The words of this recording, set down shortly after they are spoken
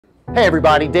Hey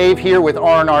everybody, Dave here with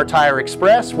RNR Tire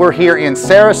Express. We're here in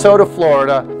Sarasota,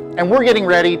 Florida, and we're getting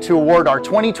ready to award our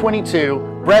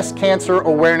 2022 Breast Cancer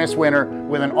Awareness winner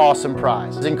with an awesome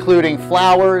prize, including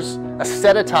flowers, a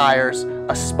set of tires,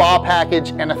 a spa package,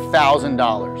 and $1,000.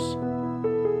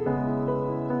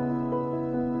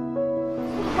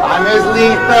 Hi, Ms.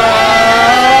 Leatha.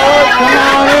 Come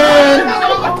on in.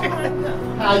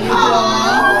 How you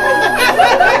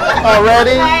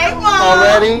doing?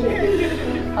 Already?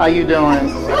 How you doing?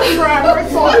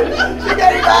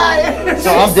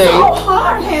 So I'm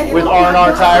Dave with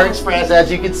RNR Tire Express.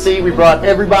 As you can see, we brought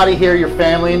everybody here, your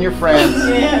family and your friends.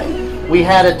 We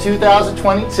had a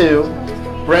 2022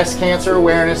 Breast Cancer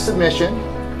Awareness Submission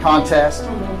Contest,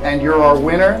 and you're our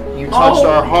winner. You touched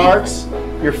our hearts.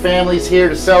 Your family's here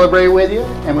to celebrate with you,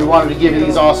 and we wanted to give you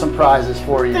these awesome prizes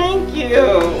for you. Thank you.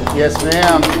 Yes,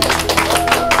 ma'am.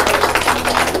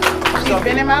 She's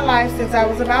been in my life since I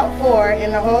was about 4,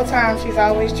 and the whole time she's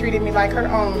always treated me like her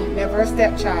own, never a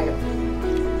stepchild.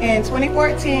 In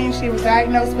 2014, she was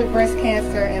diagnosed with breast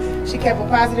cancer, and she kept a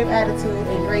positive attitude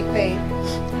and great faith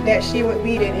that she would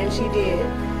beat it, and she did.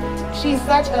 She's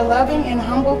such a loving and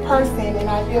humble person, and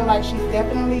I feel like she's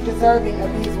definitely deserving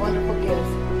of these wonderful gifts.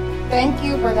 Thank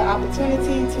you for the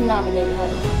opportunity to nominate her.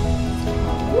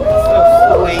 So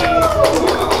sweet.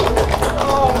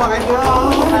 Oh my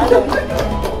God.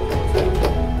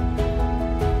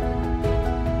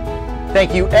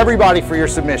 Thank you everybody for your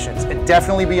submissions, and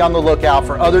definitely be on the lookout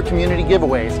for other community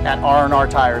giveaways at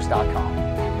rnrtires.com.